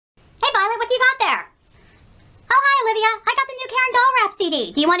do you got there? Oh, hi, Olivia. I got the new Karen Doll rap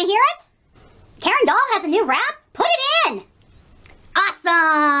CD. Do you want to hear it? Karen Doll has a new rap? Put it in!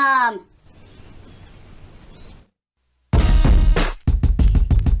 Awesome!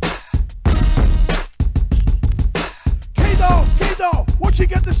 K-Doll, what you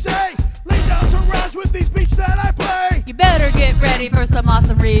got to say? Lay down some rhymes with these beats that I play. You better get ready for some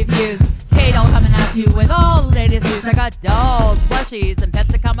awesome reviews. K-Doll coming at you with all the latest news. I got dolls, plushies, and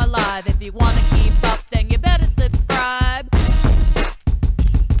pets to come alive. If you want to keep up, then you better subscribe.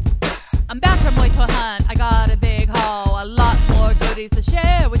 I'm back from Way to Hunt. I got a big haul, a lot more goodies to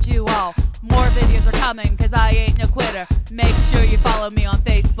share with you all. More videos are coming, cause I ain't no quitter. Make sure you follow me on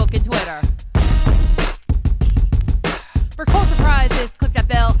Facebook and Twitter. For cool surprises, click that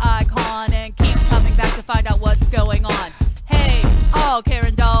bell icon and keep coming back to find out what's going on. Hey, all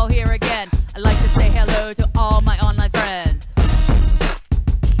Karen Doll here again. I'd like to say hello to all my online friends.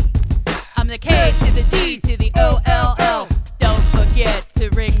 I'm the K to the D to the O-L-L. Don't forget to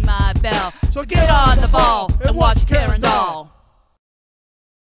ring my bell. So get on the ball and watch Karen Doll.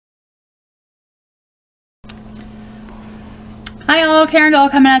 Hi all, Karen Doll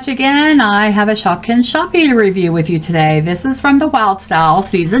coming at you again. I have a Shopkins Shoppy to review with you today. This is from the Wild Style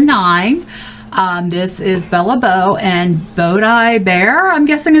Season 9. This is Bella Bow and Bowdie Bear, I'm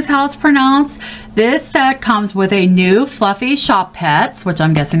guessing is how it's pronounced. This set comes with a new fluffy shop pets, which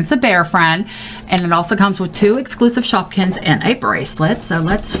I'm guessing is a bear friend. And it also comes with 2 exclusive Shopkins and a bracelet. So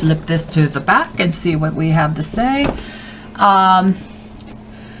let's flip this to the back and see what we have to say.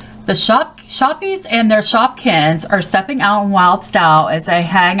 The Shoppies and their Shopkins are stepping out in wild style as they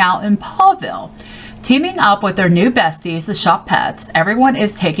hang out in Paulville. Teaming up with their new besties, the Shop Pets, everyone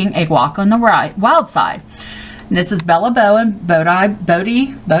is taking a walk on the wild side. This is Bella Bow and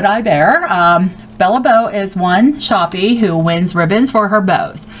Bowdie Bear. Bella Bow is one Shoppy who wins ribbons for her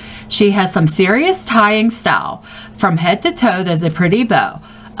bows. She has some serious tying style. From head to toe, there's a pretty bow.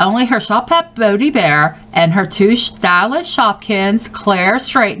 Only her shop pet Bowdie Bear and her 2 stylish Shopkins, Claire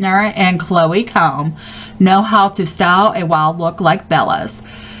Straightener and Chloe Comb, know how to style a wild look like Bella's.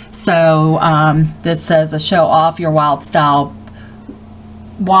 So this says, show off your wild style,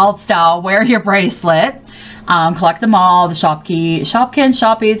 wear your bracelet, collect them all, the Shopkins,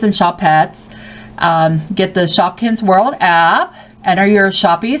 Shoppies, and Shop Pets. Get the Shopkins World app. Enter your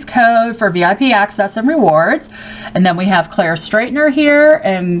Shoppies code for VIP access and rewards. And then we have Claire Straightener here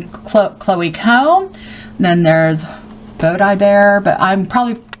and Chloe Comb. Then there's Bowdie Bear, but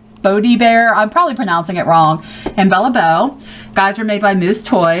Bowdie Bear, I'm probably pronouncing it wrong. And Bella Bow. Guys are made by Moose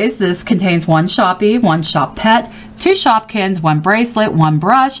Toys. This contains 1 Shoppy, 1 Shop Pet, 2 Shopkins, 1 bracelet, 1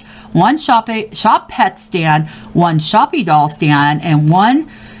 brush, 1 Shop Pet stand, 1 Shoppy doll stand, and 1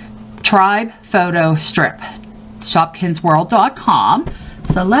 Tribe photo strip. Shopkinsworld.com.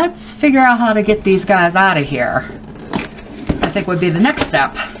 So let's figure out how to get these guys out of here. I think would be the next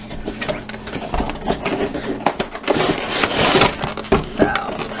step. So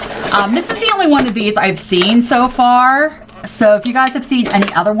this is the only one of these I've seen so far. So if you guys have seen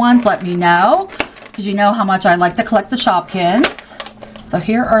any other ones, let me know, because you know how much I like to collect the Shopkins. So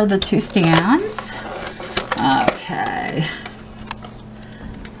here are the 2 stands. Okay.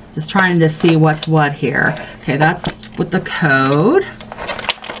 Just trying to see what's what here. Okay, that's with the code.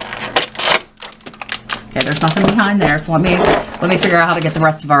 Okay, there's nothing behind there, so let me figure out how to get the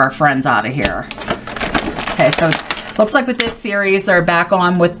rest of our friends out of here. Okay, so looks like with this series they're back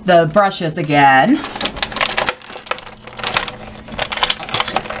on with the brushes again.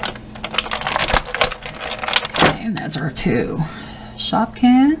 Okay, and those are 2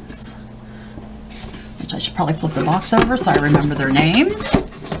 Shopkins, which I should probably flip the box over so I remember their names.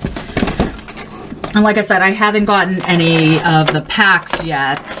 And like I said, I haven't gotten any of the packs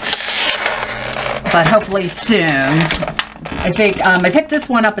yet, but hopefully soon. I think I picked this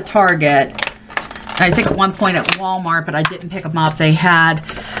one up at Target, and I think at one point at Walmart, but I didn't pick them up. They had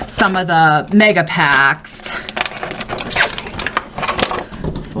some of the mega packs.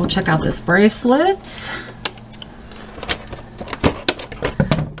 So we'll check out this bracelet.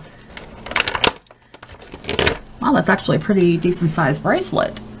 Wow, that's actually a pretty decent sized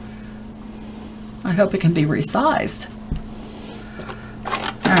bracelet. I hope it can be resized.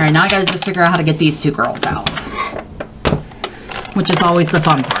 All right, now I gotta just figure out how to get these 2 girls out, which is always the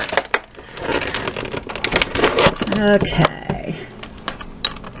fun part. Okay.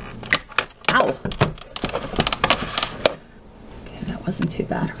 Ow. Okay, that wasn't too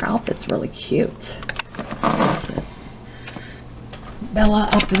bad. Her outfit's really cute. Bella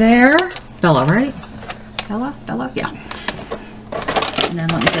up there. Bella, right? Bella, yeah. And then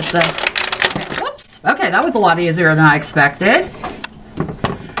let me get the, whoops. Okay, that was a lot easier than I expected.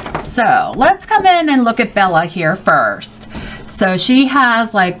 So So let's come in and look at Bella here first. So she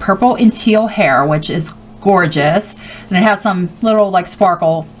has like purple and teal hair, which is gorgeous. And it has some little like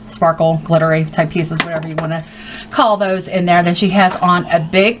sparkle, glittery type pieces, whatever you want to call those in there. Then she has on a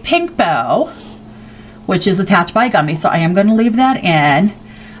big pink bow, which is attached by a gummy. So I am going to leave that in. And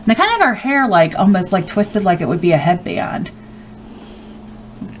they kind of have her hair like almost like twisted like it would be a headband.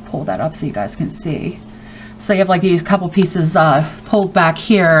 Pull that up so you guys can see. So you have like these couple pieces pulled back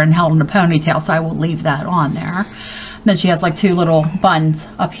here and held in a ponytail, so I will leave that on there. And then she has like two little buns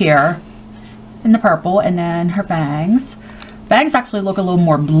up here in the purple, and then her bangs. Bangs actually look a little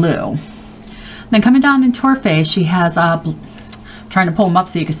more blue. And then coming down into her face, she has, trying to pull them up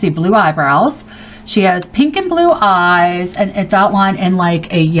so you can see, blue eyebrows. She has pink and blue eyes, and it's outlined in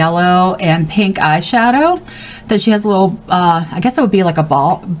like a yellow and pink eyeshadow. Then she has a little, I guess it would be like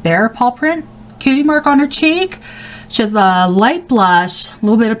a bear paw print cutie mark on her cheek. She has a light blush, a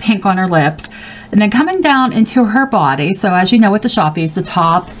little bit of pink on her lips, and then coming down into her body. So as you know with the Shoppies, the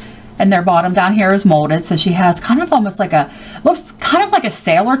top and their bottom down here is molded. So she has kind of almost like a, looks kind of like a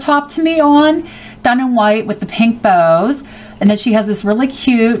sailor top to me on, done in white with the pink bows. And then she has this really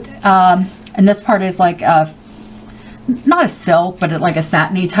cute, and this part is like not a silk, but like a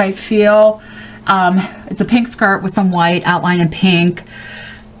satiny type feel. It's a pink skirt with some white outline in pink.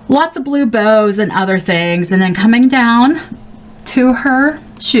 Lots of blue bows and other things. And then coming down to her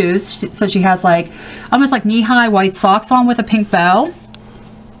shoes, so she has like almost like knee-high white socks on with a pink bow.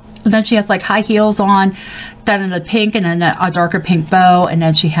 And then she has like high heels on, done in the pink and then a darker pink bow. And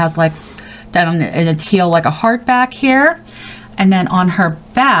then she has like done in a teal like a heart back here. And then on her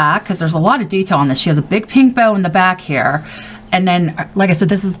back, because there's a lot of detail on this, she has a big pink bow in the back here. And then, like I said,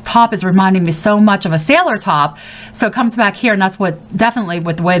 this top is reminding me so much of a sailor top. So it comes back here, and that's what definitely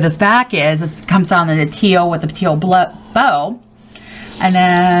with the way this back is. It comes down in a teal with a teal bow. And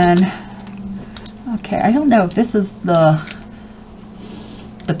then, okay, I don't know if this is the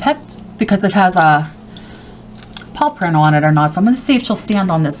pet, because it has a paw print on it or not. So I'm going to see if she'll stand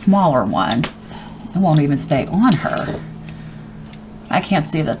on this smaller one. It won't even stay on her. I can't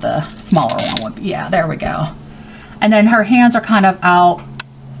see that the smaller one would be. Yeah, there we go. And then her hands are kind of out,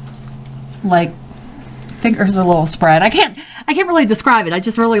 like fingers are a little spread. I can't really describe it. I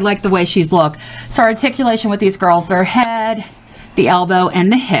just really like the way she's look. So articulation with these girls, their head, the elbow,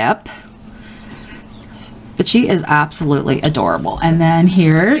 and the hip. But she is absolutely adorable. And then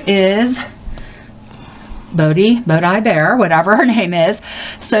here is Bowdie Bear, whatever her name is.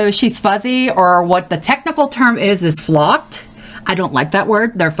 So she's fuzzy, or what the technical term is flocked. I don't like that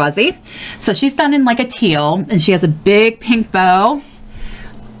word. They're fuzzy. So she's done in like a teal, and she has a big pink bow.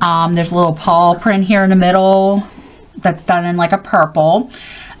 There's a little paw print here in the middle that's done in like a purple.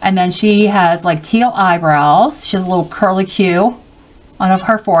 And then she has like teal eyebrows. She has a little curly Q on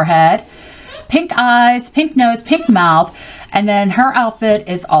her forehead. Pink eyes, pink nose, pink mouth. And then her outfit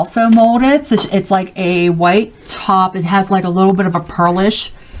is also molded. So it's like a white top. It has like a little bit of a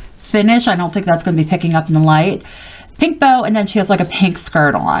pearlish finish. I don't think that's going to be picking up in the light. Pink bow, and then she has like a pink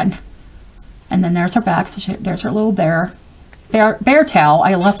skirt on. And then there's her back. So there's her little bear tail.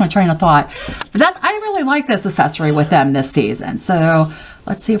 I lost my train of thought. But I really like this accessory with them this season. So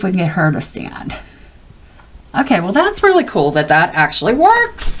let's see if we can get her to stand. Okay, well that's really cool that actually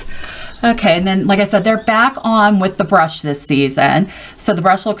works. Okay, and then like I said, they're back on with the brush this season. So the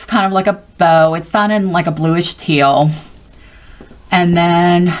brush looks kind of like a bow. It's done in like a bluish teal. And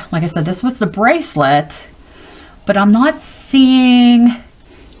then, like I said, this was the bracelet, but I'm not seeing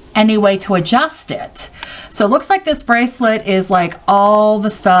any way to adjust it. So it looks like this bracelet is like all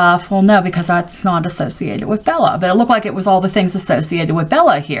the stuff. Well, no, because that's not associated with Bella, but it looked like it was all the things associated with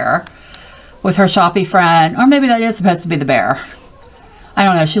Bella here with her Shoppy friend, or maybe that is supposed to be the bear. I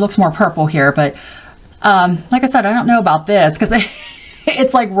don't know. She looks more purple here, but like I said, I don't know about this because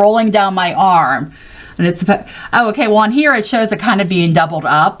it's like rolling down my arm. And it's, oh, okay, well on here it shows it kind of being doubled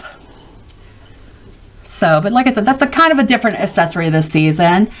up. So, but like I said, that's a kind of a different accessory this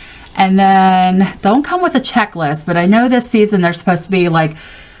season. And then don't come with a checklist, but I know this season they're supposed to be like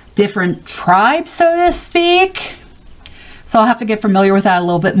different tribes, so to speak. So I'll have to get familiar with that a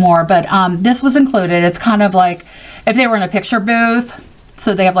little bit more. But this was included. It's kind of like if they were in a picture booth.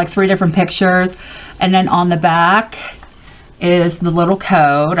 So they have like 3 different pictures. And then on the back is the little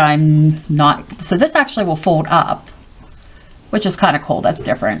code. So this actually will fold up, which is kind of cool. That's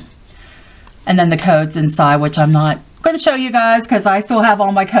different. And then the codes inside, which I'm not going to show you guys because I still have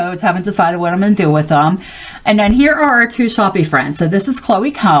all my codes. Haven't decided what I'm going to do with them. And then here are our 2 Shoppy friends. So this is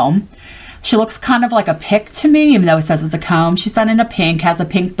Chloe Comb. She looks kind of like a pick to me, even though it says it's a comb. She's done in a pink, has a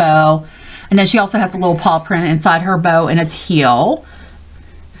pink bow. And then she also has a little paw print inside her bow in a teal.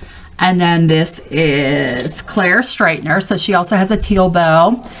 And then this is Claire's straightener. So she also has a teal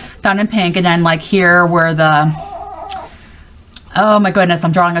bow done in pink. And then like here where the, oh my goodness,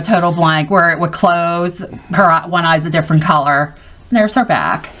 I'm drawing a total blank, where it would close, her one eye's a different color. And there's her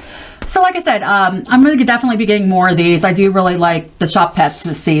back. So like I said, I'm going to definitely be getting more of these. I do really like the Shop Pets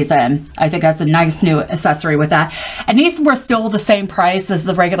this season. I think that's a nice new accessory with that. And these were still the same price as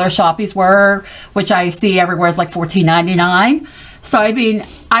the regular Shoppies were, which I see everywhere is like $14.99. So I mean,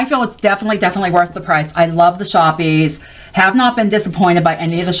 I feel it's definitely worth the price. I love the Shoppies. Have not been disappointed by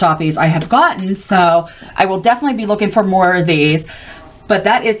any of the Shoppies I have gotten. So I will definitely be looking for more of these. But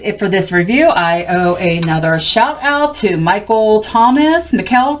that is it for this review. I owe another shout out to Michael Thomas.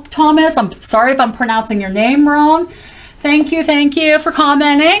 I'm sorry if I'm pronouncing your name wrong. Thank you for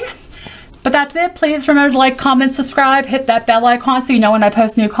commenting. But that's it. Please remember to like, comment, subscribe, hit that bell icon so you know when I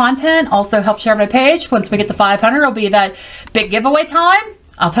post new content. Also help share my page. Once we get to 500, it'll be that big giveaway time.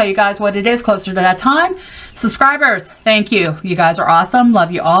 I'll tell you guys what it is closer to that time. Subscribers, thank you. You guys are awesome.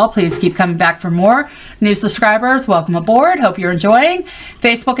 Love you all. Please keep coming back for more. New subscribers, welcome aboard. Hope you're enjoying.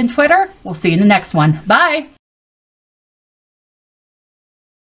 Facebook and Twitter. We'll see you in the next one. Bye.